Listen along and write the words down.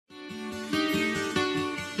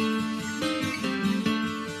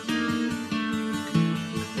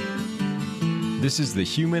This is the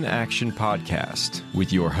Human Action Podcast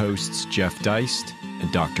with your hosts, Jeff Deist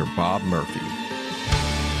and Dr. Bob Murphy.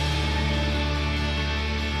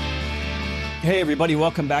 Hey, everybody.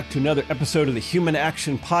 Welcome back to another episode of the Human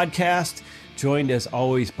Action Podcast, joined as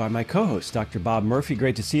always by my co-host, Dr. Bob Murphy.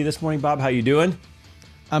 Great to see you this morning, Bob. How you doing?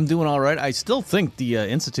 I'm doing all right. I still think the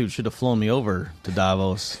Institute should have flown me over to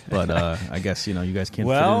Davos, but I guess, you guys can't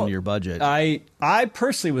fit it into your budget. I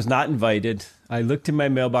personally was not invited. I looked in my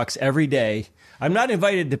mailbox every day. I'm not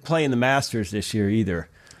invited to play in the Masters this year either.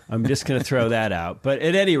 I'm just going to throw that out. But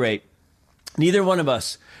at any rate, neither one of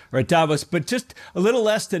us are at Davos. But just a little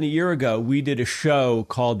less than a year ago, we did a show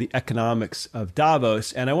called The Economics of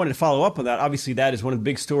Davos. And I wanted to follow up on that. Obviously, that is one of the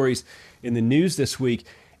big stories in the news this week.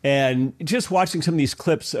 And just watching some of these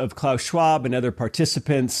clips of Klaus Schwab and other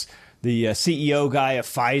participants, the CEO guy of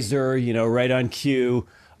Pfizer, right on cue.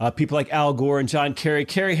 People like Al Gore and John Kerry.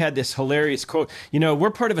 Kerry had this hilarious quote, we're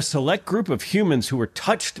part of a select group of humans who were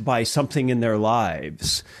touched by something in their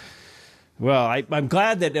lives. Well, I'm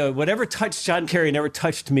glad that whatever touched John Kerry never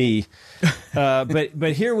touched me.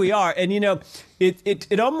 But here we are. And,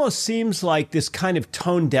 it almost seems like this kind of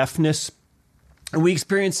tone deafness. And we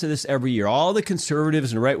experience this every year. All the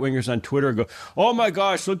conservatives and right-wingers on Twitter go, oh my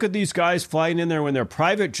gosh, look at these guys flying in there in their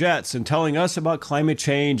private jets and telling us about climate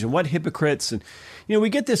change and what hypocrites. And, we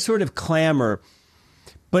get this sort of clamor.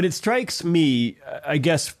 But it strikes me, I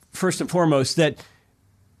guess, first and foremost, that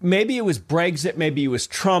maybe it was Brexit, maybe it was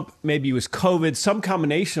Trump, maybe it was COVID, some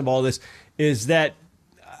combination of all this is that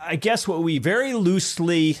I guess what we very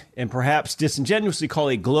loosely and perhaps disingenuously call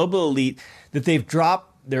a global elite, that they've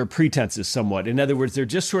dropped their pretenses somewhat. In other words, they're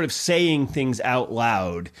just sort of saying things out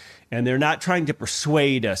loud and they're not trying to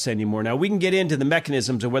persuade us anymore. Now, we can get into the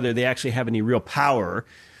mechanisms of whether they actually have any real power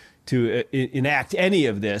to enact any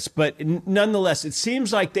of this. But nonetheless, it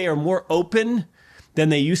seems like they are more open than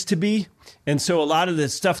they used to be. And so a lot of the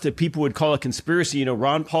stuff that people would call a conspiracy,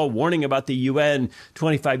 Ron Paul warning about the UN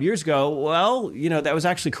 25 years ago, well, that was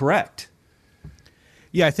actually correct.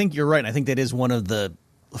 Yeah, I think you're right. I think that is one of the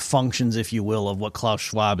functions, if you will, of what Klaus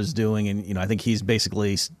Schwab is doing. And, I think he's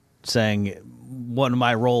basically saying one of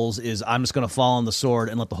my roles is I'm just going to fall on the sword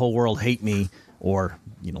and let the whole world hate me, or,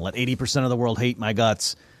 let 80% of the world hate my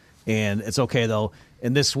guts. And it's okay, though,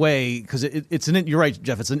 in this way, because you're right,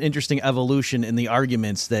 Jeff, it's an interesting evolution in the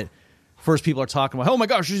arguments that first people are talking about, oh my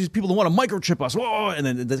gosh, there's these people that want to microchip us. Whoa, and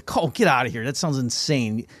then get out of here. That sounds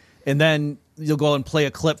insane. And then you'll go and play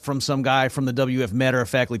a clip from some guy from the WF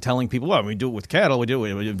matter-of-factly telling people, well, we do it with cattle, we do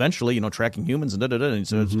it eventually, tracking humans and da-da-da. And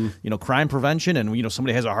so it's, crime prevention, and,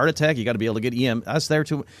 somebody has a heart attack, you got to be able to get EMS there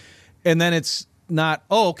too. And then it's not,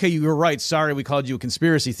 oh, okay, you were right, sorry, we called you a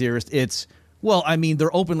conspiracy theorist. It's, well,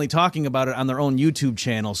 they're openly talking about it on their own YouTube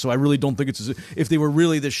channel, so I really don't think it's if they were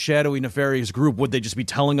really this shadowy, nefarious group, would they just be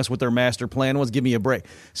telling us what their master plan was? Give me a break.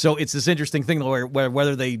 So it's this interesting thing where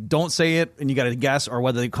whether they don't say it and you got to guess, or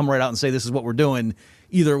whether they come right out and say this is what we're doing.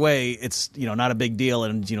 Either way, it's not a big deal,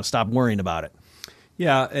 and stop worrying about it.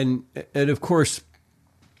 Yeah, and of course,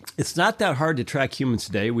 it's not that hard to track humans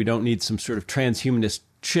today. We don't need some sort of transhumanist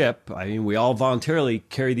chip. We all voluntarily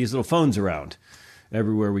carry these little phones around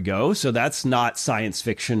everywhere we go. So that's not science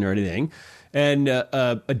fiction or anything. And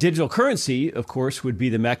a digital currency, of course, would be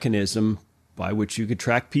the mechanism by which you could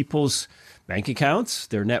track people's bank accounts,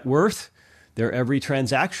 their net worth, their every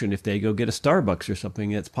transaction. If they go get a Starbucks or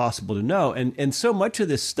something, it's possible to know. And so much of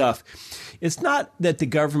this stuff, it's not that the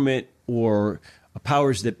government or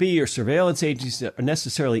powers that be or surveillance agencies are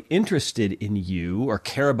necessarily interested in you or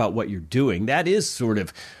care about what you're doing. That is sort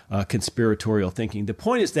of conspiratorial thinking. The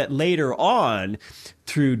point is that later on,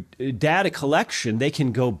 through data collection, they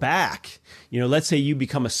can go back. Let's say you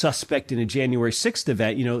become a suspect in a January 6th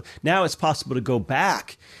event. Now it's possible to go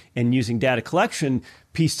back and, using data collection,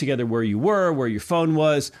 piece together where you were, where your phone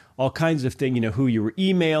was, all kinds of things, who you were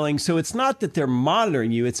emailing. So it's not that they're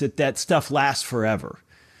monitoring you, it's that stuff lasts forever.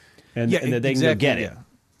 And that they can get it.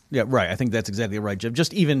 Yeah, right. I think that's exactly right, Jeff.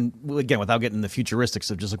 Just even, again, without getting the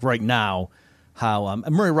futuristics of just like right now, how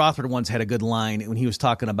Murray Rothbard once had a good line when he was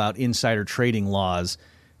talking about insider trading laws,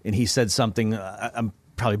 and he said something, I'm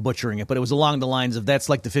probably butchering it, but it was along the lines of that's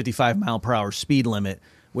like the 55-mile-per-hour speed limit,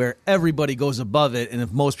 where everybody goes above it, and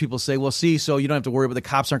if most people say, well, see, so you don't have to worry, but the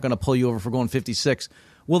cops aren't going to pull you over for going 56.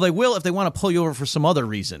 Well, they will if they want to pull you over for some other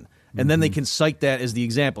reason. And then they can cite that as the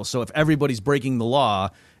example. So if everybody's breaking the law,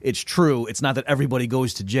 it's true. It's not that everybody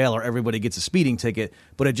goes to jail or everybody gets a speeding ticket,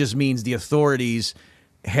 but it just means the authorities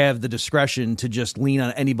have the discretion to just lean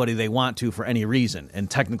on anybody they want to for any reason. And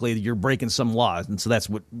technically, you're breaking some laws. And so that's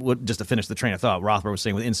what just to finish the train of thought, Rothbard was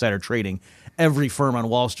saying with insider trading, every firm on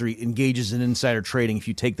Wall Street engages in insider trading, if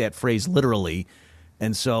you take that phrase literally.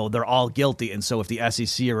 And so they're all guilty. And so if the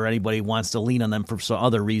SEC or anybody wants to lean on them for some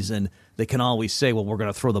other reason, they can always say, well, we're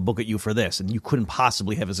going to throw the book at you for this. And you couldn't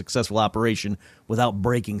possibly have a successful operation without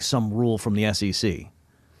breaking some rule from the SEC.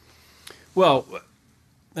 Well,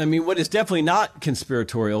 I mean, what is definitely not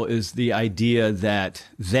conspiratorial is the idea that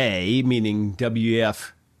they, meaning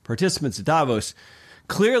WEF participants at Davos,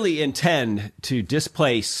 clearly intend to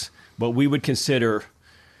displace what we would consider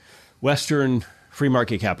Western free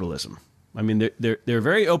market capitalism. I mean, they're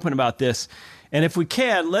very open about this. And if we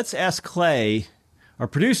can, let's ask Clay, our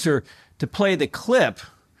producer, to play the clip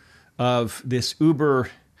of this Uber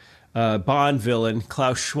Bond villain,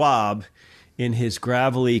 Klaus Schwab, in his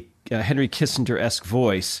gravelly Henry Kissinger-esque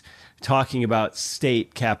voice, talking about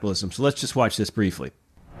state capitalism. So let's just watch this briefly.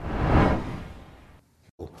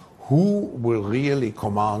 Who will really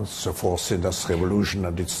command the fourth industrial revolution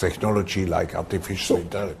and its technology like artificial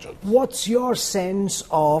intelligence? What's your sense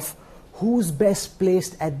of who's best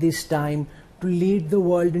placed at this time to lead the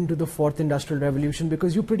world into the fourth industrial revolution?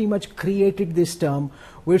 Because you pretty much created this term.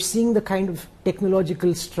 We're seeing the kind of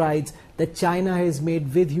technological strides that China has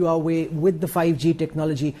made with Huawei, with the 5G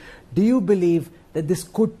technology. Do you believe that this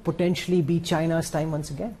could potentially be China's time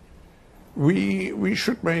once again? We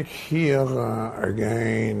should make here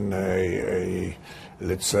again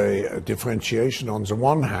let's say a differentiation. On the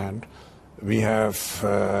one hand, we have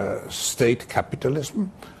state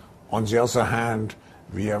capitalism. On the other hand,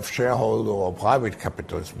 we have shareholder or private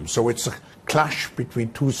capitalism. So it's a clash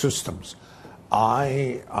between two systems.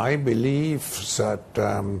 I believe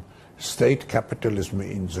that state capitalism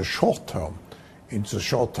in the short term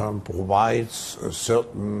provides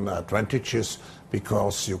certain advantages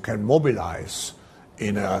because you can mobilize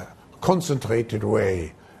in a concentrated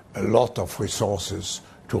way a lot of resources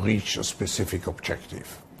to reach a specific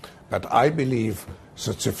objective. But I believe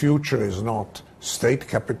that the future is not state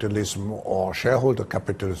capitalism or shareholder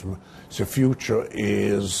capitalism. The future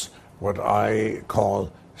is what I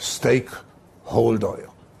call stakeholder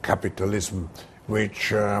capitalism,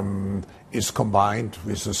 which is combined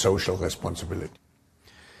with the social responsibility.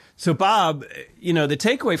 So, Bob, you know, the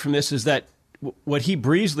takeaway from this is that what he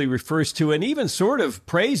breezily refers to and even sort of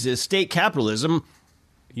praises state capitalism.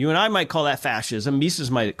 You and I might call that fascism.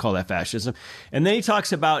 Mises might call that fascism. And then he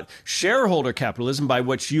talks about shareholder capitalism, by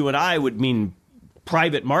which you and I would mean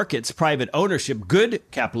private markets, private ownership, good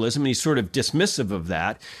capitalism. And he's sort of dismissive of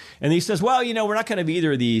that. And he says, well, you know, we're not going to have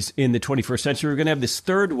either of these in the 21st century. We're going to have this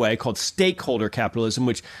third way called stakeholder capitalism,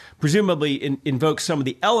 which presumably invokes some of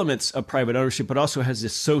the elements of private ownership, but also has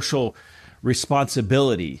this social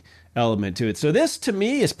responsibility element to it. So this, to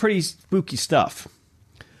me, is pretty spooky stuff.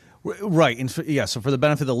 Right. And so for the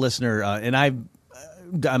benefit of the listener, and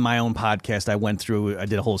on my own podcast, I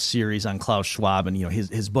did a whole series on Klaus Schwab and, you know,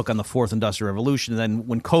 his book on the fourth industrial revolution. And then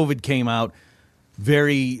when COVID came out,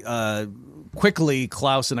 very quickly,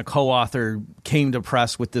 Klaus and a co-author came to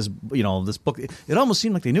press with this, you know, this book. It almost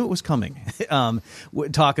seemed like they knew it was coming,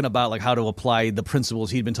 talking about like how to apply the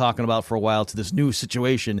principles he'd been talking about for a while to this new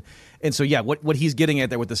situation. And so, yeah, what he's getting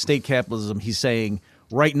at there with the state capitalism, he's saying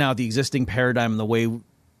right now the existing paradigm and the way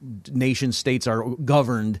nation states are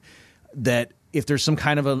governed, that if there's some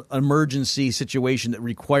kind of an emergency situation that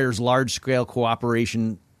requires large-scale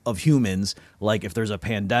cooperation of humans, like if there's a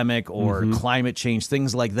pandemic or climate change,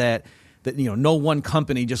 things like that, that, you know, no one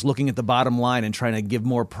company just looking at the bottom line and trying to give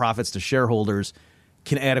more profits to shareholders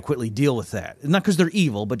can adequately deal with that. Not because they're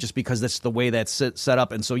evil, but just because that's the way that's set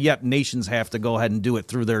up. And so, yep, nations have to go ahead and do it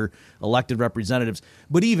through their elected representatives.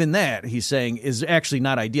 But even that, he's saying, is actually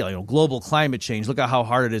not ideal. You know, global climate change, look at how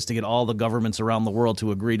hard it is to get all the governments around the world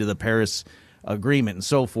to agree to the Paris Agreement and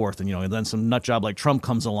so forth. And, you know, and then some nut job like Trump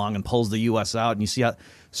comes along and pulls the U.S. out. And you see how,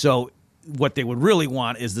 so what they would really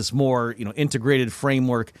want is this more, you know, integrated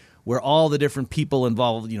framework where all the different people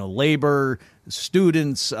involved, you know, labor,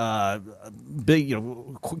 students, big, you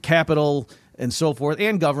know, capital and so forth,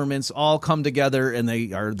 and governments all come together and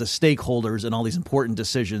they are the stakeholders in all these important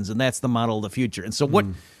decisions. And that's the model of the future. And so what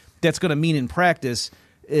that's going to mean in practice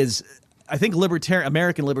is, I think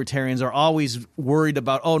American libertarians are always worried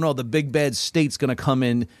about, oh no, the big bad state's going to come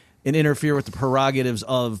in and interfere with the prerogatives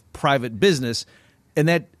of private business. And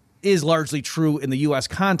that is largely true in the U.S.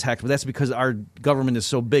 context, but that's because our government is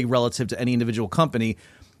so big relative to any individual company.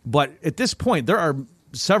 But at this point, there are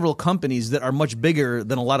several companies that are much bigger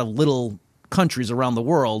than a lot of little countries around the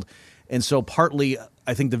world. And so partly,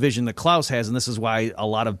 I think the vision that Klaus has, and this is why a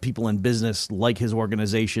lot of people in business like his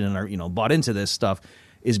organization and are, you know, bought into this stuff,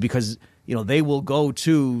 is because, you know, they will go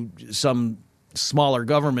to some smaller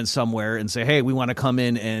government somewhere and say, hey, we want to come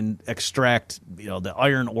in and extract, you know, the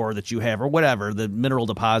iron ore that you have or whatever, the mineral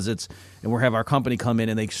deposits, and we'll have our company come in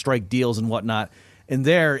and they strike deals and whatnot. And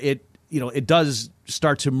there it does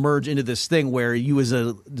start to merge into this thing where you as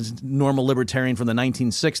a normal libertarian from the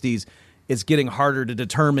 1960s, it's getting harder to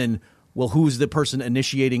determine, well, who's the person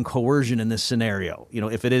initiating coercion in this scenario?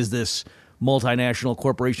 If it is this multinational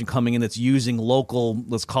corporation coming in that's using local,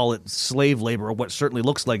 let's call it slave labor, or what certainly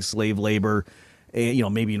looks like slave labor,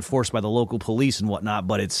 maybe enforced by the local police and whatnot,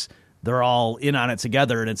 but they're all in on it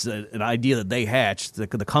together, and it's an idea that they hatched, the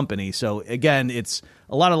company. So again, it's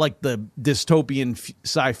a lot of like the dystopian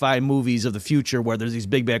sci-fi movies of the future where there's these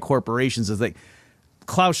big bad corporations.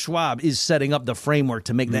 Klaus Schwab is setting up the framework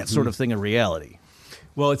to make that sort of thing a reality.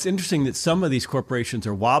 Well, it's interesting that some of these corporations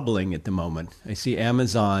are wobbling at the moment. I see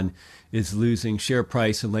Amazon is losing share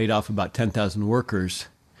price and laid off about 10,000 workers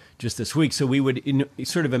just this week. So we would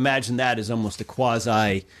sort of imagine that as almost a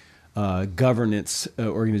quasi governance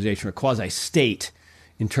organization or quasi-state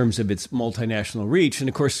in terms of its multinational reach. And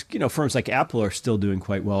of course, firms like Apple are still doing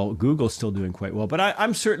quite well. Google's still doing quite well. But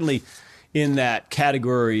I'm certainly in that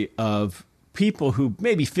category of people who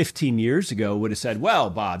maybe 15 years ago would have said, well,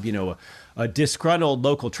 Bob, a disgruntled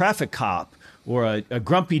local traffic cop or a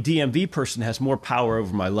grumpy DMV person has more power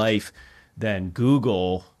over my life than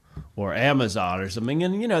Google or Amazon or something.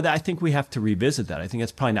 And, I think we have to revisit that. I think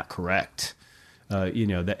that's probably not correct.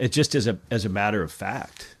 That it just is as a matter of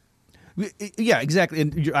fact. Yeah, exactly.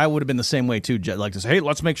 And I would have been the same way too, like to say, hey,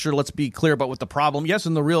 let's be clear about what the problem. Yes,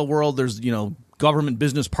 in the real world, there's, government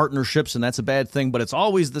business partnerships, and that's a bad thing, but it's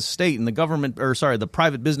always the state and the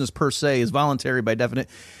private business per se is voluntary by definition.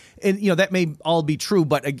 And, that may all be true,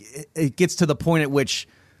 but it gets to the point at which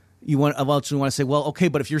you want to say, well, okay,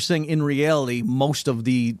 but if you're saying in reality, most of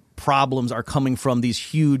the problems are coming from these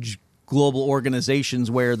huge global organizations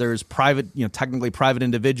where there's private, technically private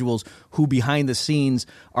individuals who behind the scenes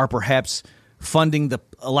are perhaps funding the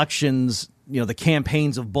elections, the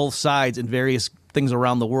campaigns of both sides in various things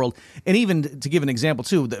around the world. And even to give an example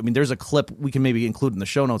too, there's a clip we can maybe include in the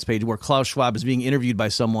show notes page where Klaus Schwab is being interviewed by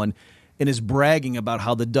someone and is bragging about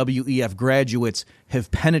how the WEF graduates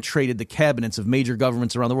have penetrated the cabinets of major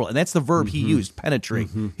governments around the world. And that's the verb he used, penetrate.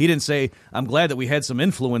 He didn't say, I'm glad that we had some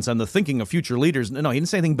influence on the thinking of future leaders. No, he didn't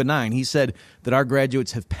say anything benign. He said that our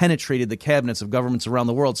graduates have penetrated the cabinets of governments around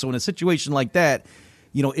the world. So in a situation like that,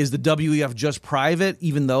 is the WEF just private,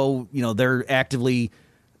 even though, they're actively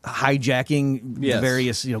hijacking the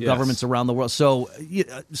various, governments around the world? So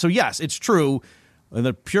yes, it's true. In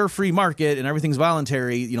the pure free market and everything's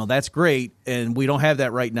voluntary, that's great, and we don't have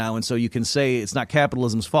that right now. And so you can say it's not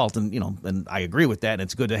capitalism's fault, and and I agree with that. And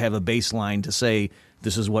it's good to have a baseline to say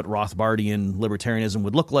this is what Rothbardian libertarianism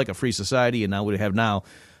would look like, a free society, and now what we have now.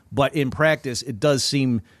 But in practice, it does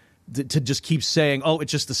seem to just keep saying, "Oh,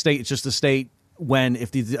 it's just the state, it's just the state." When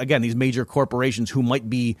if these major corporations who might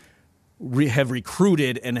be have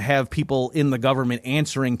recruited and have people in the government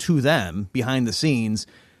answering to them behind the scenes,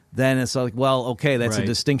 then it's like, well, okay, that's a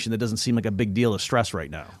distinction that doesn't seem like a big deal of stress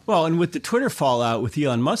right now. Well, and with the Twitter fallout, with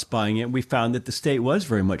Elon Musk buying it, we found that the state was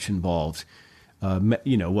very much involved.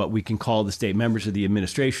 What we can call the state, members of the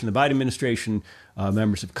administration, the Biden administration,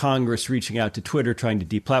 members of Congress reaching out to Twitter, trying to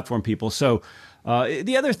deplatform people. So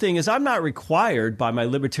the other thing is I'm not required by my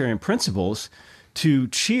libertarian principles to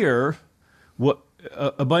cheer what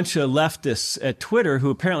a bunch of leftists at Twitter who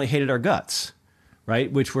apparently hated our guts. Right,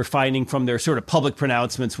 which we're finding from their sort of public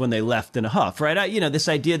pronouncements when they left in a huff. Right, this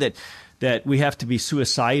idea that we have to be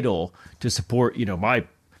suicidal to support my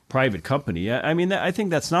private company. I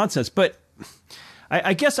think that's nonsense. But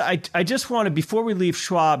I guess I just want to, before we leave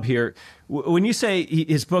Schwab here, when you say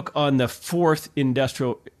his book on the fourth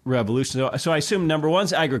industrial revolution, so I assume number one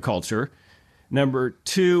is agriculture, number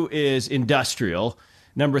two is industrial,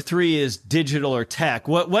 number three is digital or tech.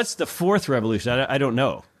 What's the fourth revolution? I don't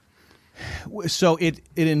know. So it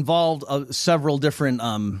involved several different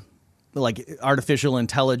like artificial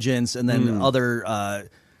intelligence and then other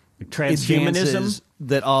transhumanism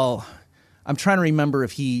that all. I'm trying to remember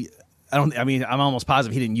if I'm almost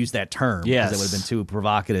positive he didn't use that term. Yes, because it would have been too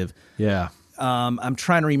provocative. Yeah. I'm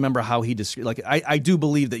trying to remember how he I do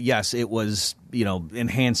believe that yes, it was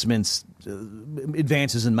enhancements,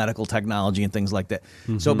 advances in medical technology and things like that.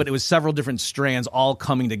 So, but it was several different strands all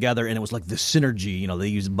coming together, and it was like the synergy. They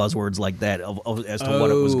use buzzwords like that as to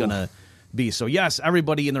what it was going to be. So yes,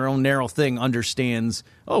 everybody in their own narrow thing understands.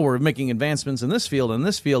 Oh, we're making advancements in this field and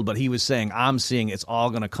this field, but he was saying, I'm seeing it's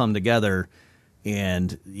all going to come together.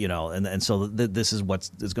 And so this is what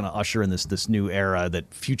is going to usher in this new era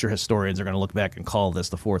that future historians are going to look back and call this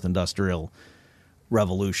the fourth industrial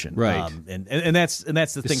revolution, right? And that's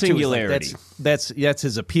the thing singularity. Too. That's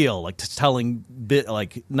his appeal, like telling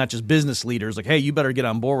not just business leaders like, hey, you better get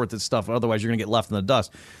on board with this stuff, otherwise you're going to get left in the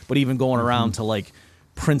dust. But even going around to like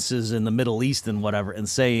princes in the Middle East and whatever, and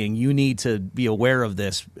saying you need to be aware of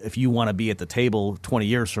this if you want to be at the table 20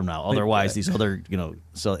 years from now. Otherwise, these other,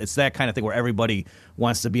 so it's that kind of thing where everybody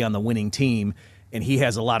wants to be on the winning team, and he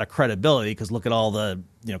has a lot of credibility because look at all the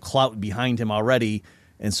clout behind him already.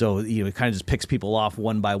 And so he kind of just picks people off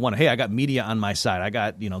one by one. Hey, I got media on my side. I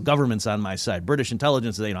got governments on my side. British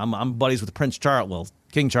intelligence. I'm buddies with Prince Charles, well,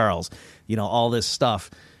 King Charles. All this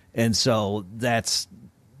stuff. And so that's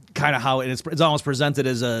kind of how it's almost presented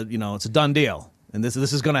as it's a done deal, and this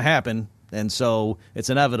is going to happen, and so it's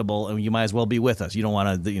inevitable, and you might as well be with us. You don't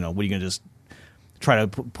want to, what are you going to just try to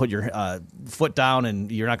put your foot down,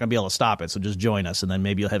 and you're not going to be able to stop it. So just join us, and then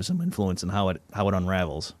maybe you'll have some influence in how it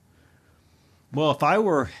unravels. Well, if I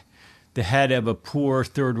were the head of a poor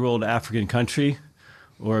third world African country,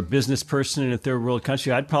 or a business person in a third world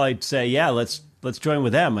country, I'd probably say, yeah, let's join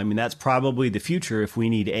with them. I mean, that's probably the future. If we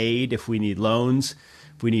need aid, if we need loans,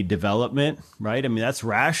 if we need development, right? I mean, that's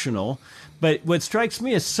rational. But what strikes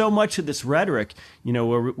me is so much of this rhetoric,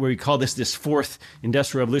 where we call this fourth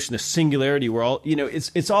industrial revolution, the singularity, where all,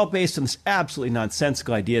 it's all based on this absolutely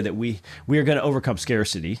nonsensical idea that we are going to overcome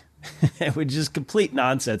scarcity, which is complete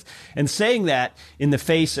nonsense. And saying that in the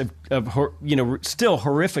face of still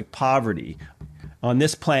horrific poverty on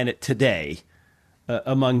this planet today,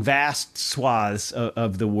 among vast swaths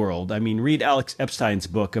of the world. I mean, read Alex Epstein's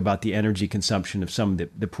book about the energy consumption of some of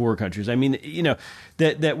the poor countries. I mean,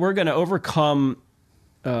 that we're going to overcome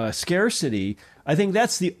scarcity. I think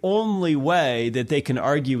that's the only way that they can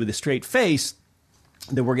argue with a straight face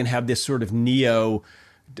that we're going to have this sort of neo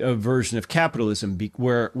version of capitalism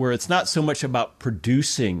where it's not so much about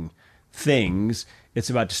producing things, it's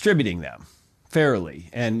about distributing them fairly.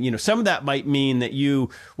 And, some of that might mean that you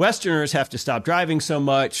Westerners have to stop driving so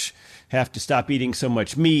much, have to stop eating so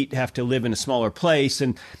much meat, have to live in a smaller place.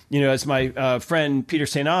 And, as my friend Peter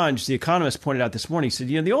St. Onge, the economist, pointed out this morning, he said,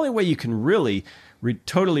 the only way you can really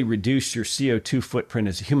totally reduce your CO2 footprint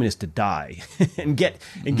as a human is to die and get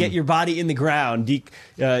your body in the ground,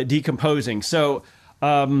 decomposing. So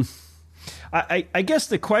I guess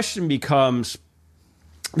the question becomes,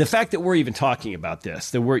 the fact that we're even talking about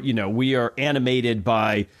this, that we are animated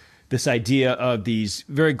by this idea of these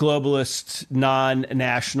very globalist,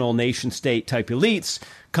 non-national nation-state type elites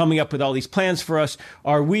coming up with all these plans for us.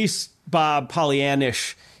 Are we, Bob,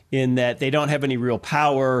 Pollyannish in that they don't have any real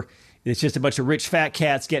power? It's just a bunch of rich fat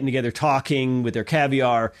cats getting together talking with their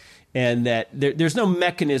caviar, and that there's no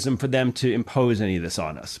mechanism for them to impose any of this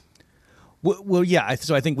on us? Well, yeah.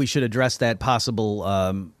 So I think we should address that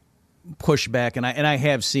possible pushback, and I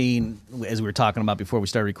have seen, as we were talking about before we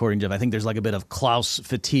started recording, Jeff, I think there's like a bit of Klaus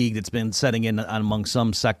fatigue that's been setting in among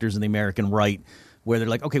some sectors in the American right, where they're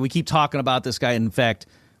like, okay, we keep talking about this guy. In fact,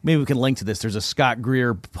 maybe we can link to this. There's a Scott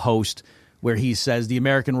Greer post where he says the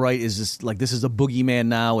American right is just like, this is a boogeyman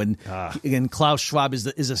now, and Klaus Schwab is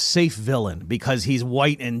a safe villain because he's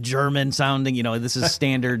white and German sounding. This is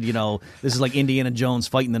standard. This is like Indiana Jones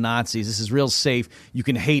fighting the Nazis. This is real safe. You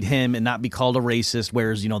can hate him and not be called a racist.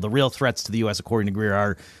 Whereas the real threats to the U.S., according to Greer,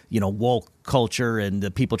 are woke culture and the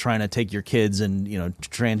people trying to take your kids and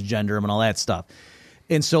transgender them and all that stuff.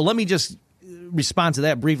 And so let me just respond to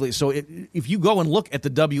that briefly. So if you go and look at the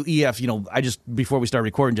WEF, I just, before we started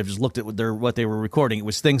recording, Jeff, just looked at what they were recording. It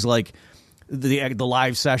was things like the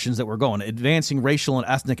live sessions that were going, advancing racial and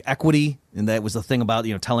ethnic equity, and that was the thing about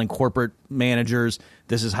telling corporate managers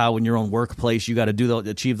this is how in your own workplace you got to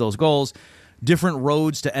achieve those goals. Different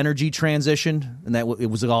roads to energy transition, and that it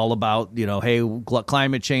was all about hey,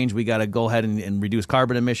 climate change, we got to go ahead and reduce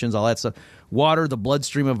carbon emissions, all that stuff. Water, the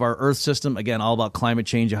bloodstream of our Earth system, again, all about climate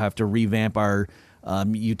change. You have to revamp our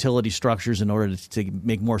utility structures in order to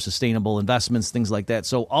make more sustainable investments, things like that.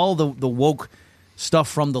 So all the woke stuff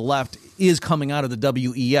from the left is coming out of the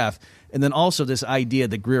WEF. And then also this idea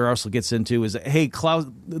that Greer also gets into is, hey, Klaus,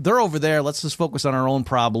 they're over there, let's just focus on our own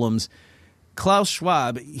problems. Klaus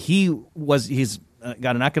Schwab, he's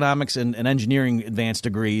got an economics and engineering advanced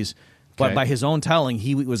degrees, but by his own telling,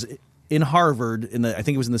 he was in Harvard I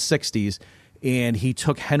think it was in the 60s, and he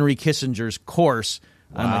took Henry Kissinger's course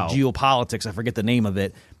on geopolitics. I forget the name of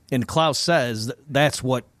it. And Klaus says that's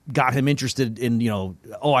what got him interested in,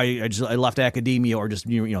 I left academia or just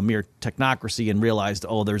mere technocracy and realized,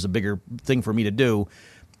 there's a bigger thing for me to do.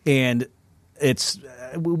 And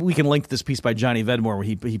we can link this piece by Johnny Vedmore where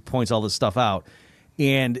he points all this stuff out.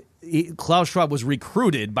 And Klaus Schwab was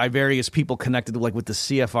recruited by various people connected with the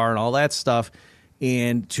CFR and all that stuff,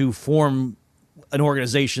 and to form an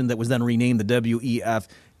organization that was then renamed the WEF.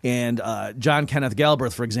 And John Kenneth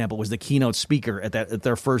Galbraith, for example, was the keynote speaker at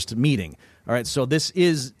their first meeting. All right, so this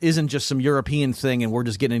isn't just some European thing and we're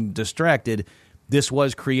just getting distracted. this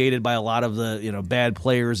was created by a lot of the bad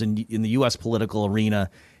players in the U.S. political arena,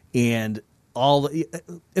 and all.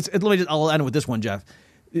 I'll end with this one, Jeff.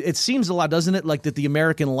 It seems a lot, doesn't it? Like that the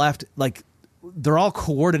American left, like they're all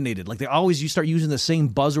coordinated. Like you start using the same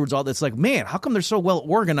buzzwords. It's like, man, how come they're so well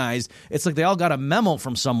organized? It's like they all got a memo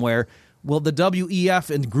from somewhere. Well, the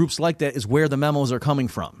WEF and groups like that is where the memos are coming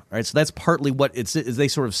from, right? So that's partly what is they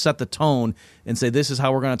sort of set the tone and say, this is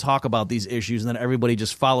how we're going to talk about these issues, and then everybody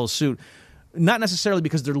just follows suit. Not necessarily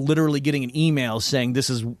because they're literally getting an email saying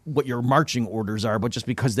this is what your marching orders are, but just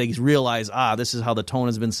because they realize, this is how the tone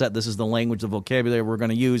has been set, this is the language, the vocabulary we're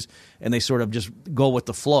going to use, and they sort of just go with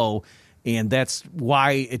the flow. And that's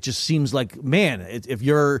why it just seems like, man, if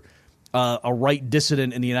you're a right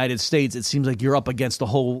dissident in the United States, it seems like you're up against the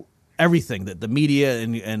whole everything, that the media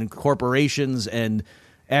and corporations and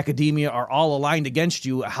academia are all aligned against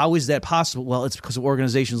you. How is that possible? Well, it's because of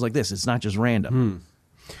organizations like this. It's not just random.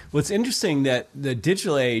 Well, it's interesting that the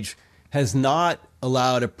digital age has not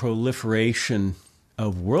allowed a proliferation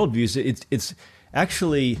of worldviews. It's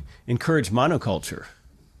actually encouraged monoculture.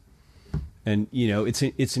 And,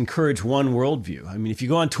 it's encouraged one worldview. I mean, if you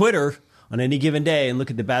go on Twitter on any given day and look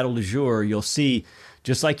at the battle du jour, you'll see,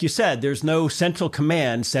 just like you said, there's no central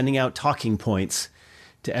command sending out talking points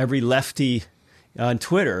to every lefty on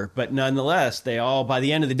Twitter. But nonetheless, they all, by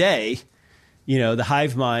the end of the day, the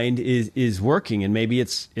hive mind is working, and maybe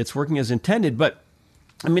it's working as intended. But,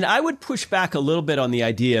 I mean, I would push back a little bit on the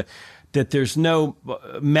idea that there's no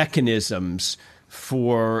mechanisms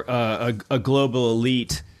for a global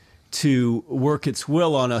elite to work its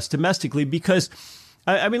will on us domestically, because,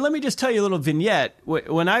 I mean, let me just tell you a little vignette.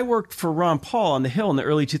 When I worked for Ron Paul on the Hill in the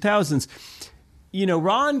early 2000s,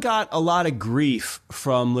 Ron got a lot of grief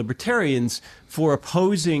from libertarians for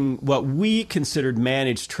opposing what we considered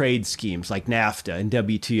managed trade schemes like NAFTA and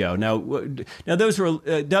WTO. Now those were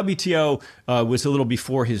WTO was a little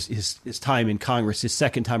before his time in Congress, his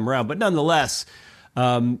second time around, but nonetheless,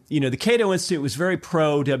 the Cato Institute was very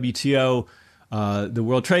pro WTO. The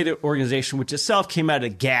World Trade Organization, which itself came out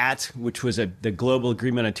of GATT, which was the Global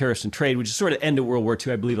Agreement on Terrorist and Trade, which is sort of end of World War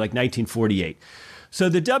II, I believe, like 1948. So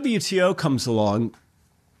the WTO comes along,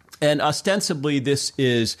 and ostensibly this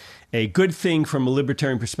is a good thing from a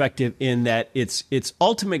libertarian perspective in that its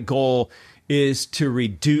ultimate goal is to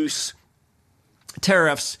reduce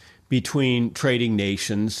tariffs between trading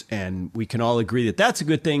nations, and we can all agree that that's a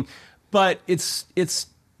good thing. But it's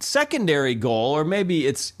secondary goal, or maybe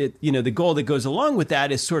the goal that goes along with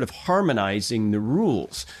that, is sort of harmonizing the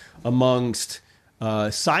rules amongst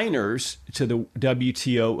signers to the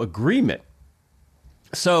WTO agreement.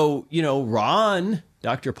 So, Ron,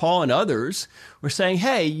 Dr. Paul, and others were saying,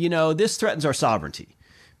 hey, this threatens our sovereignty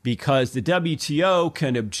because the WTO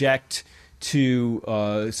can object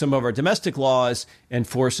to some of our domestic laws and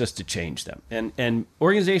force us to change them. And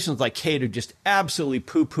organizations like Cato just absolutely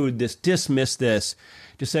poo-pooed this, dismissed this,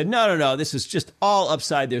 just said, no, this is just all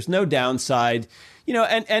upside. There's no downside.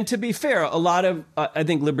 And to be fair, a lot of, I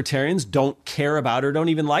think, libertarians don't care about or don't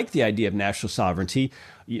even like the idea of national sovereignty.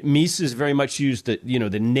 Mises very much used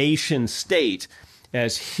the nation state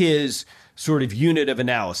as his sort of unit of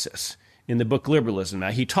analysis in the book Globalism.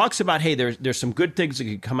 Now, he talks about, hey, there's some good things that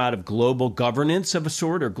could come out of global governance of a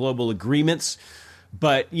sort or global agreements.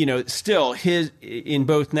 But, still, in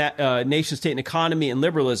both nation state and economy and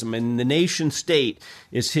liberalism, and the nation state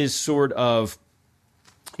is his sort of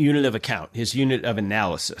unit of account, his unit of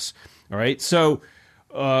analysis. All right. So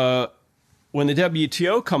when the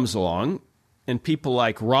WTO comes along, and people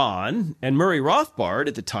like Ron and Murray Rothbard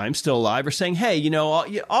at the time, still alive, are saying, hey,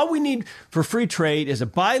 all we need for free trade is a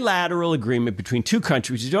bilateral agreement between two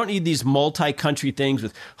countries. You don't need these multi-country things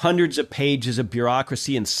with hundreds of pages of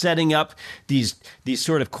bureaucracy and setting up these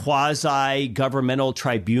sort of quasi-governmental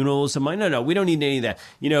tribunals. No, we don't need any of that.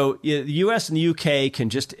 The U.S. and the U.K.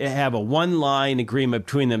 can just have a one-line agreement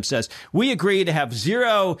between them that says, we agree to have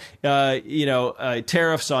zero,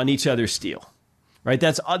 tariffs on each other's steel. Right,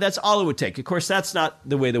 that's all it would take. Of course, that's not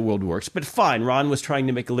the way the world works. But fine, Ron was trying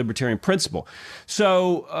to make a libertarian principle.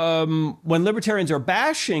 So when libertarians are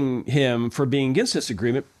bashing him for being against this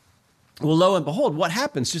agreement, well, lo and behold, what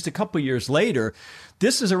happens just a couple years later?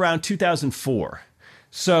 This is around 2004.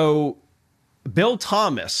 So Bill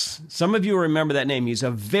Thomas, some of you remember that name. He's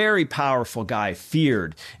a very powerful guy,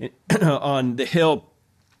 feared on the Hill.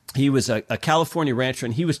 He was a California rancher,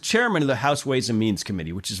 and he was chairman of the House Ways and Means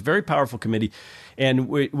Committee, which is a very powerful committee, and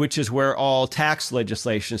which is where all tax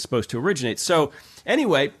legislation is supposed to originate. So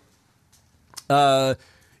anyway,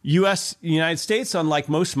 United States, unlike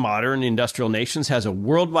most modern industrial nations, has a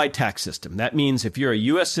worldwide tax system. That means if you're a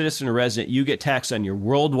U.S. citizen or resident, you get taxed on your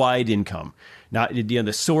worldwide income. Not,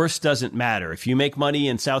 the source doesn't matter. If you make money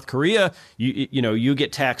in South Korea, you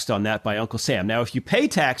get taxed on that by Uncle Sam. Now, if you pay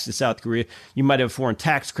tax to South Korea, you might have a foreign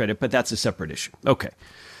tax credit, but that's a separate issue. Okay.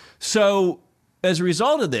 So as a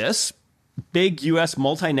result of this, big U.S.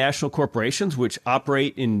 multinational corporations, which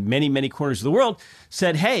operate in many, many corners of the world,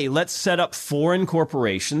 said, hey, let's set up foreign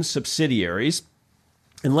corporations, subsidiaries,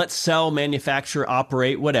 and let's sell, manufacture,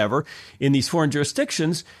 operate, whatever, in these foreign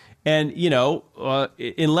jurisdictions. And,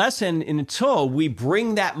 unless and until we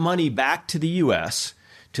bring that money back to the U.S.,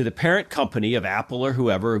 to the parent company of Apple or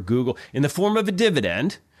whoever, or Google, in the form of a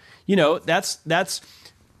dividend, that's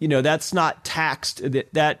not taxed.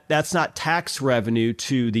 That's not tax revenue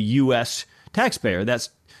to the U.S. taxpayer.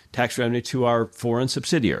 That's tax revenue to our foreign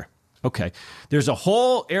subsidiary. Okay. There's a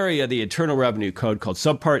whole area of the Internal Revenue Code called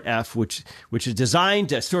Subpart F, which is designed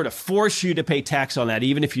to sort of force you to pay tax on that,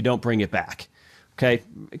 even if you don't bring it back. Okay.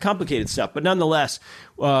 Complicated stuff. But nonetheless,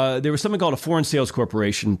 there was something called a Foreign Sales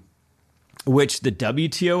Corporation, which the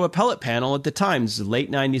WTO appellate panel at the time, this is the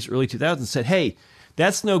late 90s, early 2000s, said, hey,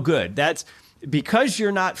 that's no good. That's because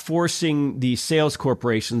you're not forcing the sales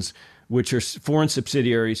corporations, which are foreign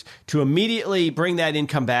subsidiaries, to immediately bring that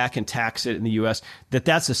income back and tax it in the U.S.,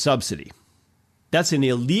 that's a subsidy. That's an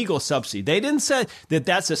illegal subsidy. They didn't say that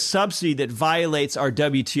that's a subsidy that violates our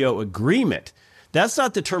WTO agreement. That's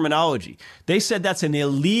not the terminology. They said that's an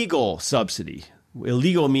illegal subsidy.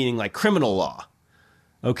 Illegal meaning like criminal law.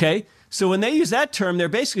 Okay? So when they use that term, they're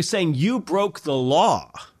basically saying you broke the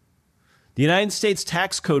law. The United States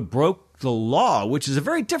tax code broke the law, which is a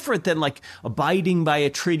very different than like abiding by a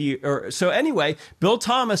treaty. So anyway, Bill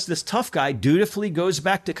Thomas, this tough guy, dutifully goes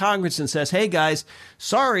back to Congress and says, hey guys,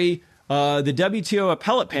 sorry, the WTO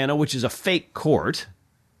appellate panel, which is a fake court,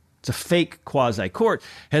 it's a fake quasi-court,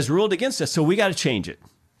 has ruled against us, so we got to change it.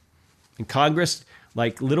 And Congress,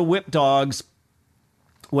 like little whip dogs,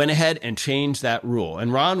 went ahead and changed that rule.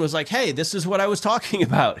 And Ron was like, hey, this is what I was talking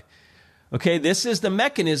about. Okay, this is the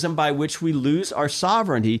mechanism by which we lose our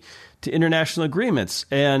sovereignty to international agreements.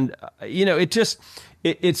 And,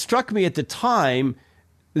 it struck me at the time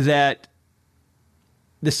that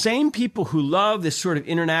the same people who love this sort of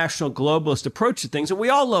international globalist approach to things, and we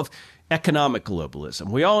all love economic globalism.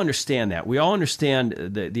 We all understand that. We all understand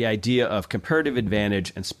the idea of comparative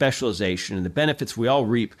advantage and specialization and the benefits we all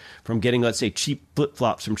reap from getting, let's say, cheap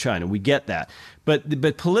flip-flops from China. We get that.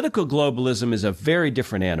 But political globalism is a very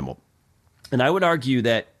different animal. And I would argue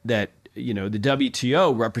that the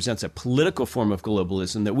WTO represents a political form of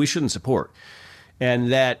globalism that we shouldn't support.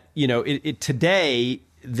 And that, today,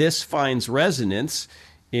 this finds resonance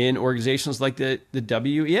in organizations like the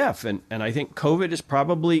WEF. And I think COVID has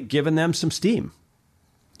probably given them some steam.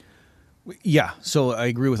 Yeah, so I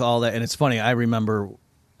agree with all that. And it's funny, I remember,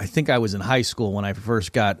 I think I was in high school when I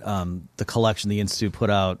first got the collection the Institute put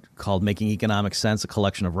out called Making Economic Sense, a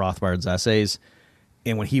collection of Rothbard's essays.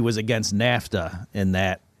 And when he was against NAFTA, and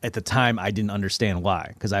that at the time I didn't understand why,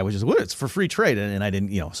 because I was just, it's for free trade. And I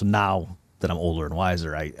didn't, so now that I'm older and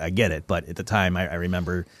wiser, I get it. But at the time I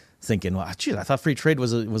remember thinking, well, geez, I thought free trade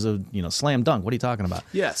was a slam dunk. What are you talking about?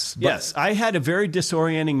 Yes. I had a very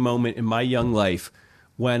disorienting moment in my young life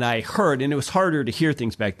when I heard, and it was harder to hear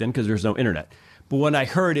things back then because there was no internet, but when I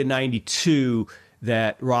heard in 92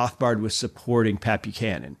 that Rothbard was supporting Pat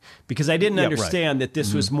Buchanan, because I didn't understand that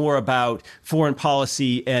this was more about foreign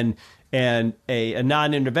policy and a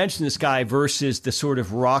non-interventionist guy versus the sort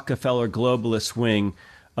of Rockefeller globalist wing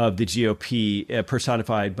of the GOP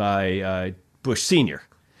personified by Bush Sr.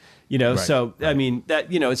 I mean,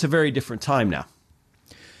 that, it's a very different time now.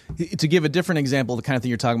 To give a different example, the kind of thing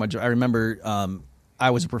you're talking about, I remember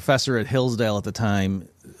I was a professor at Hillsdale at the time,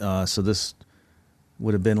 so this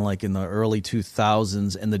would have been like in the early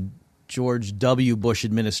 2000s, and the George W. Bush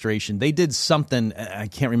administration, they did something, I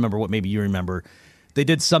can't remember what, maybe you remember, they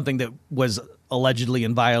did something that was allegedly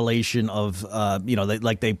in violation of,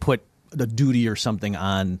 they put a duty or something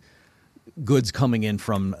on goods coming in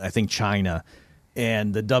from, I think, China.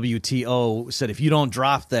 And the WTO said, if you don't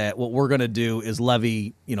drop that, what we're going to do is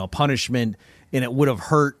levy, punishment. And it would have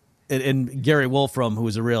hurt. And Gary Wolfram, who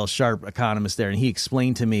was a real sharp economist there, and he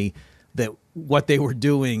explained to me that what they were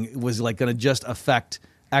doing was like going to just affect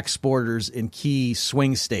exporters in key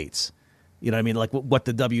swing states. You know what I mean? Like what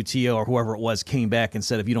the WTO or whoever it was came back and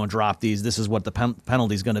said, if you don't drop these, this is what the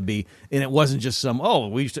penalty is going to be. And it wasn't just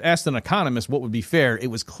we asked an economist what would be fair. It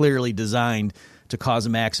was clearly designed to cause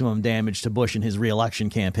maximum damage to Bush in his reelection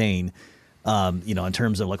campaign. In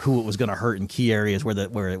terms of like who it was going to hurt in key areas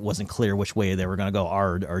where it wasn't clear which way they were going to go,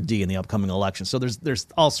 R or D in the upcoming election. So there's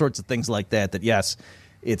all sorts of things like that. Yes,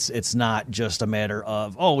 it's not just a matter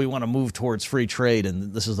of we want to move towards free trade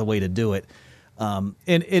and this is the way to do it. And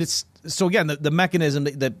it's so again the mechanism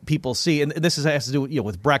that people see, and this has to do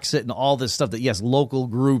with Brexit and all this stuff. That yes, local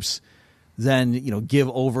groups then give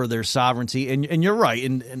over their sovereignty, and you're right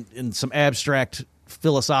in some abstract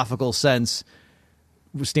philosophical sense.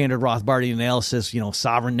 Standard Rothbardian analysis,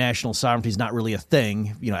 national sovereignty is not really a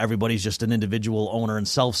thing. Everybody's just an individual owner and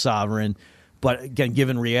self-sovereign. But again,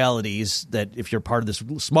 given realities that if you're part of this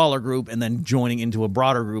smaller group and then joining into a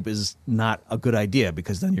broader group is not a good idea,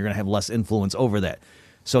 because then you're going to have less influence over that.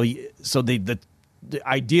 So the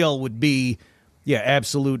ideal would be,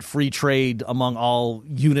 absolute free trade among all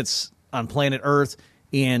units on planet Earth,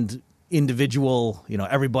 and individual,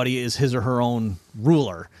 everybody is his or her own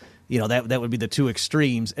ruler. That would be the two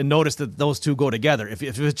extremes. And notice that those two go together. If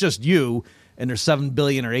it's just you and there's 7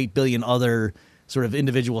 billion or 8 billion other sort of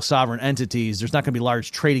individual sovereign entities, there's not going to be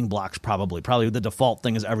large trading blocks probably. Probably the default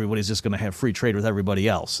thing is everybody's just going to have free trade with everybody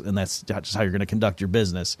else. And that's just how you're going to conduct your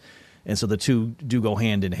business. And so the two do go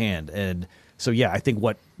hand in hand. And so, I think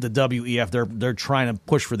what the WEF, they're trying to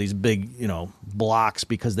push for these big, blocks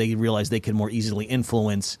because they realize they can more easily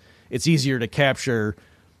influence. It's easier to capture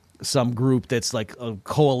some group that's like a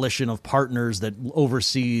coalition of partners that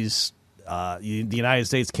oversees the United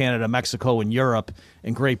States, Canada, Mexico, and Europe,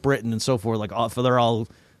 and Great Britain, and so forth. They're all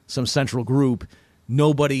some central group.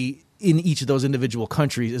 Nobody in each of those individual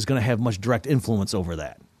countries is going to have much direct influence over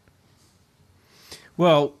that.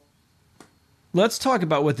 Well, let's talk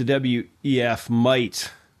about what the WEF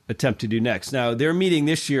might attempt to do next. Now, their meeting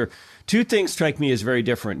this year, two things strike me as very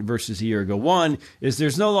different versus a year ago. One is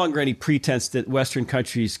there's no longer any pretense that Western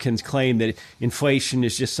countries can claim that inflation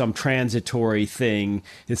is just some transitory thing.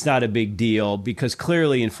 It's not a big deal, because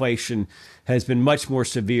clearly inflation has been much more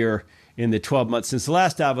severe in the 12 months since the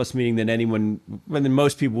last Davos meeting than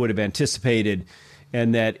most people would have anticipated,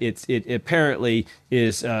 and that it apparently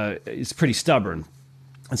is pretty stubborn.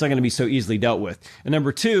 It's not going to be so easily dealt with. And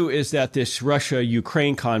number two is that this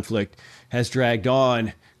Russia-Ukraine conflict has dragged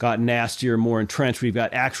on, gotten nastier, more entrenched. We've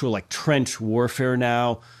got actual trench warfare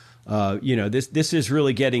now. This is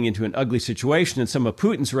really getting into an ugly situation. And some of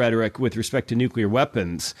Putin's rhetoric with respect to nuclear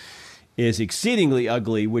weapons is exceedingly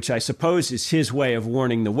ugly, which I suppose is his way of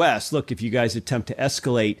warning the West. Look, if you guys attempt to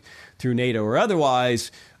escalate through NATO or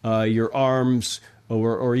otherwise, your arms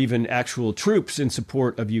or even actual troops in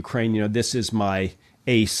support of Ukraine, this is my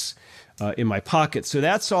ace in my pocket. So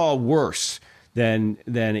that's all worse than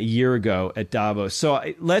a year ago at Davos. So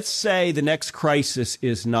let's say the next crisis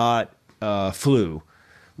is not flu.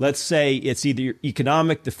 Let's say it's either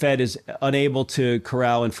economic, the Fed is unable to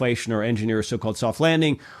corral inflation or engineer a so-called soft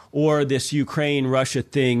landing, or this Ukraine-Russia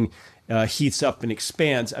thing heats up and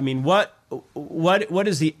expands. I mean, what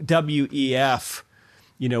is the WEF?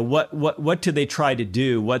 What do they try to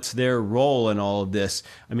do? What's their role in all of this?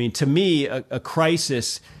 I mean, to me, a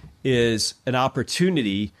crisis is an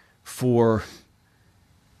opportunity for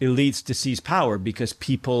elites to seize power because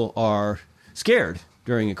people are scared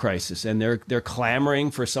during a crisis and they're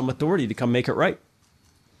clamoring for some authority to come make it right.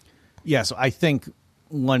 Yeah, so I think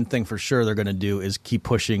one thing for sure they're going to do is keep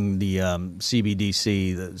pushing the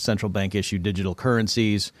CBDC, the central bank issued digital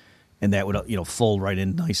currencies, and that would fold right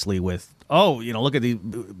in nicely with look at the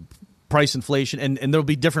price inflation, and there'll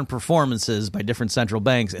be different performances by different central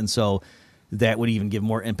banks, and so that would even give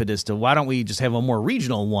more impetus to why don't we just have a more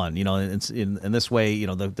regional one? In this way,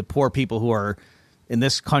 the poor people who are in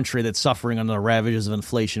this country that's suffering under the ravages of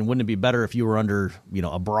inflation, wouldn't it be better if you were under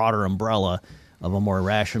a broader umbrella of a more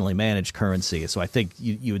rationally managed currency? So I think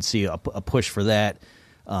you would see a push for that.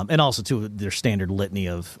 And also, too, their standard litany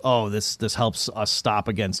of, this helps us stop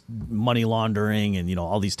against money laundering and,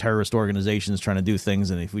 all these terrorist organizations trying to do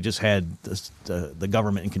things. And if we just had the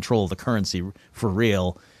government in control of the currency for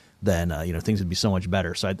real, then, things would be so much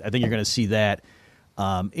better. So I think you're going to see that.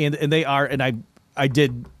 And they are, and I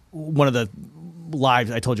did one of the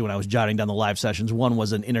live, I told you when I was jotting down the live sessions, one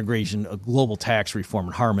was an integration of global tax reform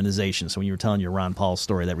and harmonization. So when you were telling your Ron Paul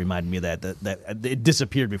story, that reminded me of that it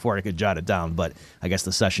disappeared before I could jot it down, but I guess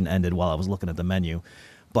the session ended while I was looking at the menu.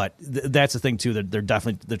 But that's the thing too, that they're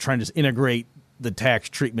trying to just integrate the tax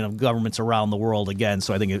treatment of governments around the world again.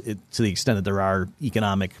 So I think to the extent that there are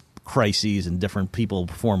economic crises and different people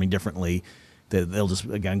performing differently, that they'll just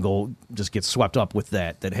again get swept up with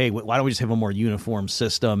that hey, why don't we just have a more uniform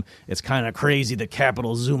system? It's kind of crazy that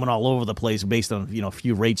capital's zooming all over the place based on a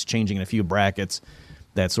few rates changing in a few brackets.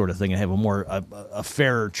 that sort of thing, and have a more a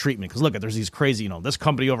fairer treatment. Because look, there's these crazy, this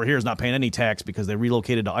company over here is not paying any tax because they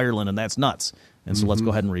relocated to Ireland, and that's nuts. And so let's go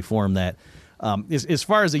ahead and reform that. As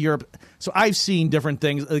far as the Europe, so I've seen different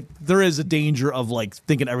things. There is a danger of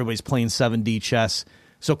thinking everybody's playing 7D chess.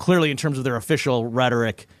 So clearly, in terms of their official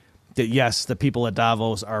rhetoric, that yes, the people at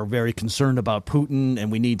Davos are very concerned about Putin,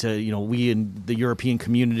 and we need to, we in the European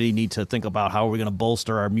community need to think about how we're going to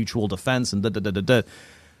bolster our mutual defense and da-da-da-da-da.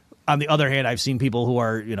 On the other hand, I've seen people who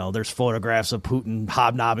are, there's photographs of Putin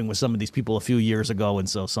hobnobbing with some of these people a few years ago, and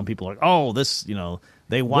so some people are like, oh, this,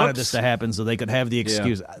 they wanted this to happen so they could have the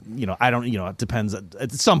excuse. Yeah. I don't, it depends.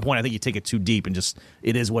 At some point, I think you take it too deep and just,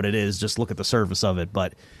 it is what it is. Just look at the surface of it.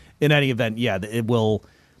 But in any event, yeah, it will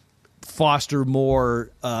foster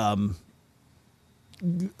more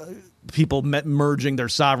people merging their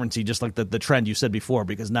sovereignty, just like the trend you said before,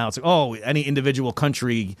 because now it's any individual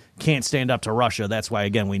country can't stand up to Russia. That's why,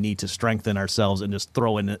 again, we need to strengthen ourselves and just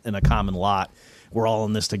throw in a common lot. We're all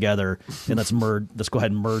in this together, and let's go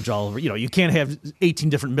ahead and merge all of it. You can't have 18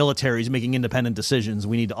 different militaries making independent decisions.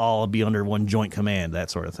 We need to all be under one joint command, that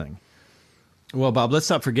sort of thing. Well, Bob, let's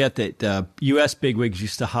not forget that U.S. bigwigs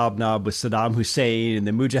used to hobnob with Saddam Hussein and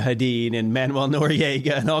the Mujahideen and Manuel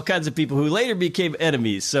Noriega and all kinds of people who later became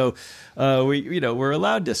enemies. So we're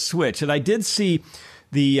allowed to switch. And I did see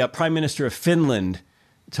the Prime Minister of Finland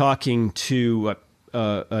talking to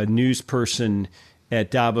a news person at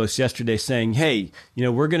Davos yesterday saying, hey,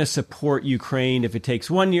 we're going to support Ukraine if it takes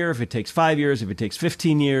 1 year, if it takes 5 years, if it takes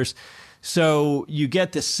 15 years. So you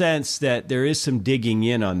get the sense that there is some digging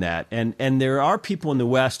in on that. And there are people in the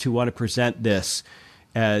West who want to present this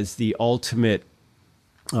as the ultimate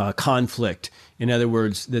conflict. In other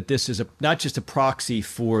words, that this is not just a proxy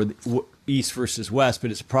for East versus West,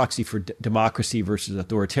 but it's a proxy for democracy versus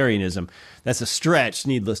authoritarianism. That's a stretch,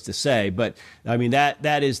 needless to say. But, I mean,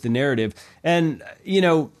 that is the narrative. And,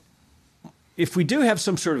 if we do have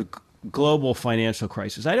some sort of global financial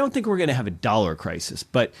crisis, I don't think we're going to have a dollar crisis,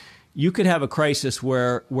 but you could have a crisis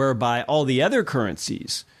whereby all the other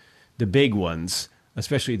currencies, the big ones,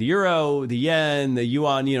 especially the euro, the yen, the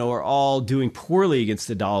yuan, are all doing poorly against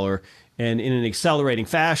the dollar and in an accelerating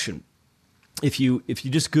fashion. If you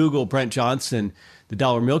just Google Brent Johnson, the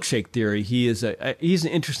dollar milkshake theory, he's an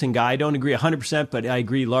interesting guy. I don't agree 100%, but I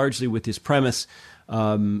agree largely with his premise.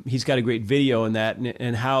 He's got a great video on that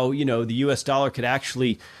and how the U.S. dollar could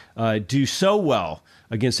actually do so well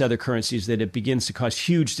against other currencies that it begins to cause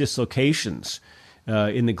huge dislocations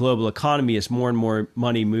in the global economy as more and more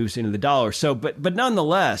money moves into the dollar. So, but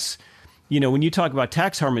nonetheless, when you talk about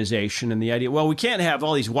tax harmonization and the idea, well, we can't have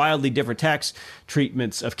all these wildly different tax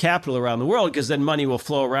treatments of capital around the world because then money will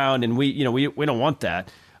flow around, and we don't want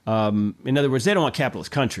that. In other words, they don't want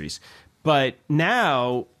capitalist countries. But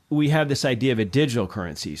now we have this idea of a digital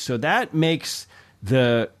currency, so that makes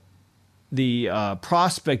the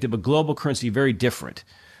prospect of a global currency very different.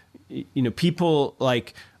 People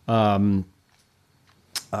like Pat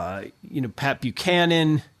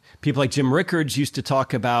Buchanan, people like Jim Rickards used to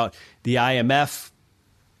talk about the IMF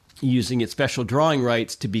using its special drawing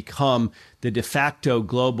rights to become the de facto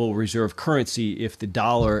global reserve currency if the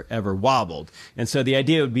dollar ever wobbled. And so the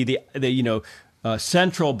idea would be the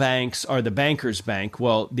central banks are the bankers' bank.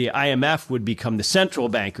 Well, the IMF would become the central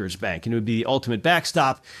bankers' bank, and it would be the ultimate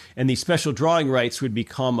backstop. And these special drawing rights would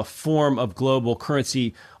become a form of global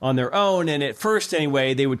currency on their own. And at first,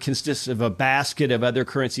 anyway, they would consist of a basket of other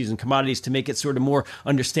currencies and commodities to make it sort of more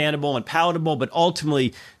understandable and palatable. But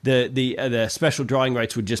ultimately, the special drawing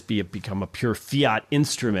rights would just become a pure fiat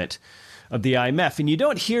instrument of the IMF. And you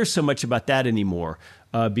don't hear so much about that anymore.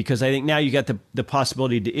 Because I think now you got the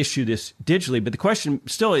possibility to issue this digitally. But the question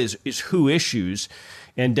still is who issues,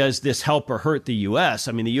 and does this help or hurt the U.S.?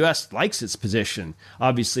 I mean, the U.S. likes its position,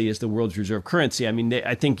 obviously, as the world's reserve currency. I mean,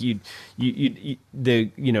 I think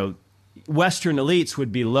Western elites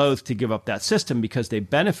would be loath to give up that system because they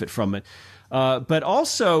benefit from it. But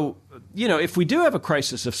also, if we do have a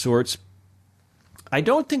crisis of sorts, I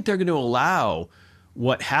don't think they're going to allow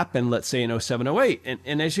what happened, let's say, in 07, 08.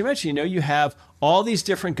 And as you mentioned, you have all these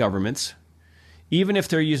different governments. Even if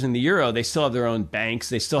they're using the euro, they still have their own banks.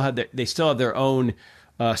 They still have their own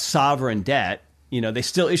sovereign debt. They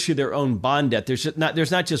still issue their own bond debt. There's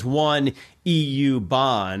not just one EU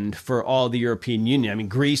bond for all the European Union. I mean,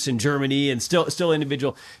 Greece and Germany and still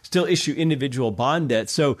issue individual bond debt.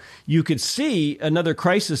 So you could see another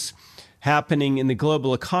crisis happening in the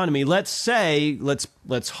global economy. Let's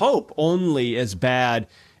hope only as bad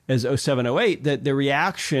as 07, 08, that the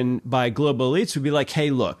reaction by global elites would be like, hey,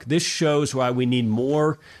 look, this shows why we need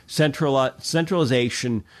more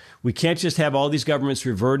centralization. We can't just have all these governments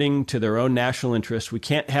reverting to their own national interests. We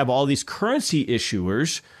can't have all these currency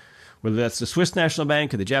issuers, whether that's the Swiss National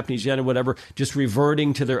Bank or the Japanese yen or whatever, just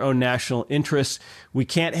reverting to their own national interests. We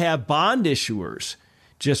can't have bond issuers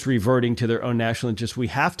just reverting to their own national interests. We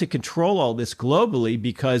have to control all this globally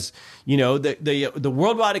because, the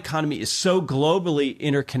worldwide economy is so globally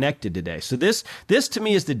interconnected today. So this to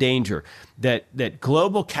me is the danger that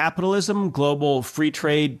global capitalism, global free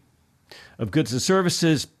trade of goods and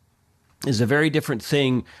services is a very different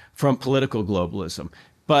thing from political globalism.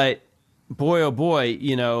 But boy, oh boy,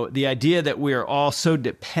 the idea that we are all so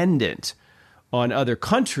dependent on other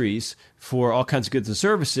countries for all kinds of goods and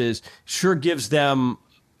services sure gives them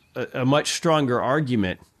a much stronger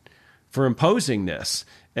argument for imposing this.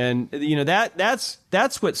 And,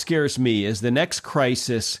 that's what scares me is the next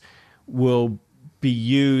crisis will be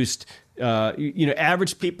used.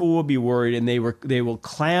 Average people will be worried and they will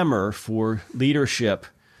clamor for leadership,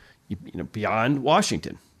 beyond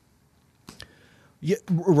Washington. Yeah,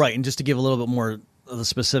 right. And just to give a little bit more of the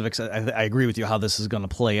specifics, I agree with you how this is going to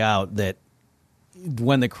play out, that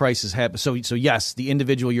when the crisis happens. So yes, the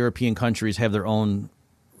individual European countries have their own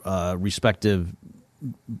respective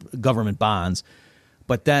government bonds.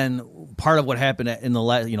 But then part of what happened in the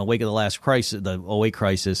wake of the last crisis, the 08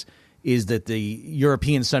 crisis, is that the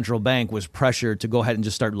European Central Bank was pressured to go ahead and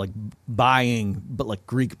just start buying, but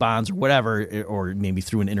Greek bonds or whatever, or maybe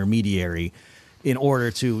through an intermediary, in order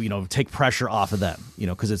to take pressure off of them,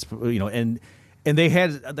 because it's and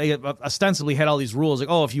they ostensibly had all these rules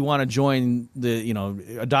if you want to join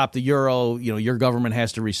adopt the euro, your government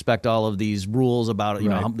has to respect all of these rules about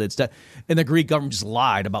and the Greek government just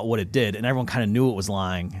lied about what it did, and everyone kind of knew it was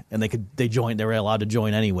lying, and they were allowed to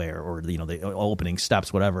join anywhere, or the opening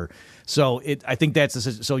steps, whatever. So I think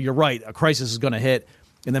so you're right, a crisis is going to hit.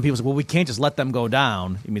 And then people say, well, we can't just let them go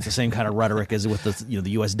down. I mean, it's the same kind of rhetoric as with the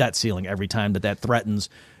U.S. debt ceiling. Every time that threatens,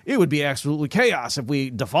 it would be absolutely chaos if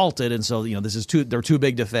we defaulted. And so, they're too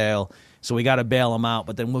big to fail. So we got to bail them out.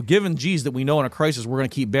 But then, given that we know in a crisis we're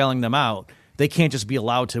going to keep bailing them out, they can't just be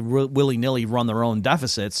allowed to willy-nilly run their own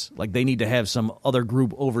deficits. They need to have some other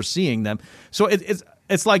group overseeing them. So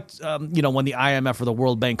it's like, when the IMF or the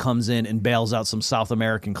World Bank comes in and bails out some South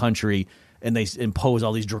American country, and they impose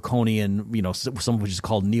all these draconian, some of which is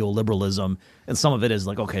called neoliberalism, and some of it is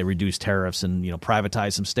reduce tariffs and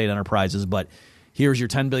privatize some state enterprises. But here's your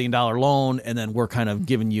 $10 billion loan, and then we're kind of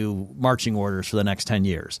giving you marching orders for the next 10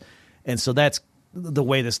 years. And so that's the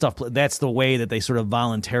way that's the way that they sort of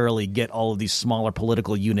voluntarily get all of these smaller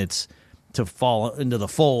political units to fall into the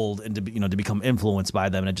fold and to become influenced by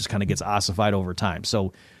them, and it just kind of gets ossified over time.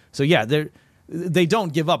 So yeah, they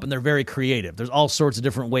don't give up, and they're very creative. There's all sorts of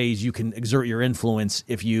different ways you can exert your influence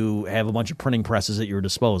if you have a bunch of printing presses at your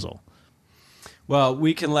disposal. Well,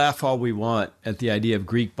 we can laugh all we want at the idea of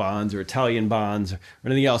Greek bonds or Italian bonds or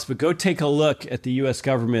anything else, but go take a look at the U.S.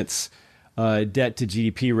 government's debt to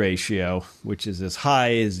GDP ratio, which is as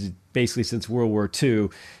high as basically since World War II,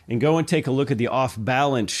 and go and take a look at the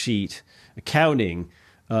off-balance sheet accounting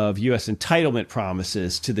of U.S. entitlement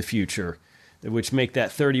promises to the future, which make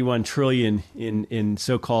that $31 trillion in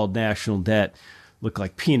so-called national debt look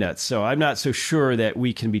like peanuts. So I'm not so sure that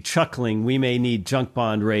we can be chuckling. We may need junk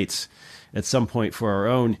bond rates at some point for our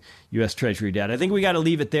own U.S. Treasury debt. I think we got to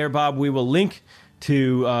leave it there, Bob. We will link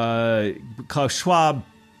to Klaus Schwab,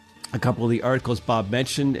 a couple of the articles Bob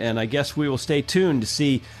mentioned, and I guess we will stay tuned to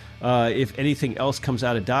see if anything else comes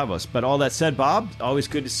out of Davos. But all that said, Bob, always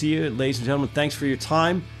good to see you. Ladies and gentlemen, thanks for your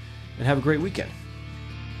time, and have a great weekend.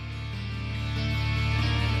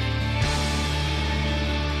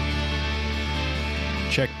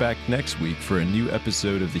 Check back next week for a new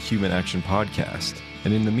episode of the Human Action Podcast.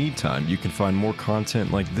 And in the meantime, you can find more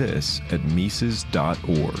content like this at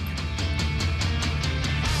Mises.org.